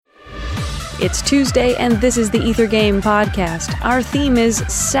It's Tuesday, and this is the Ether Game podcast. Our theme is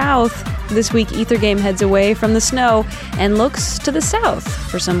South. This week, Ether Game heads away from the snow and looks to the south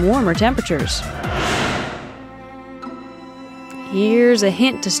for some warmer temperatures. Here's a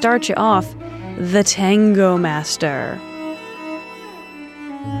hint to start you off. The Tango Master.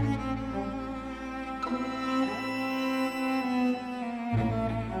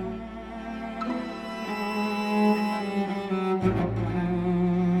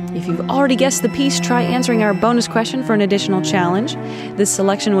 If you've already guessed the piece, try answering our bonus question for an additional challenge. This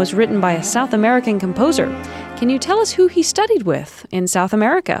selection was written by a South American composer. Can you tell us who he studied with in South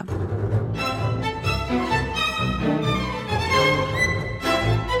America?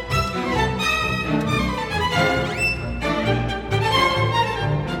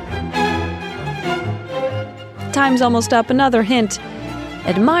 Time's almost up. Another hint.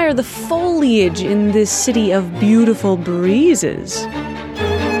 Admire the foliage in this city of beautiful breezes.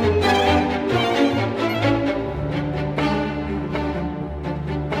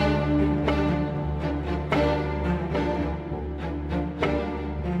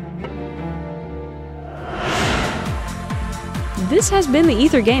 This has been the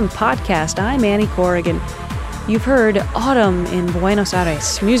Ether Game podcast. I'm Annie Corrigan. You've heard Autumn in Buenos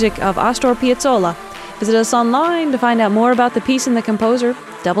Aires, music of Astor Piazzolla. Visit us online to find out more about the piece and the composer,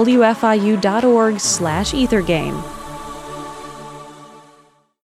 wfiu.org/ethergame.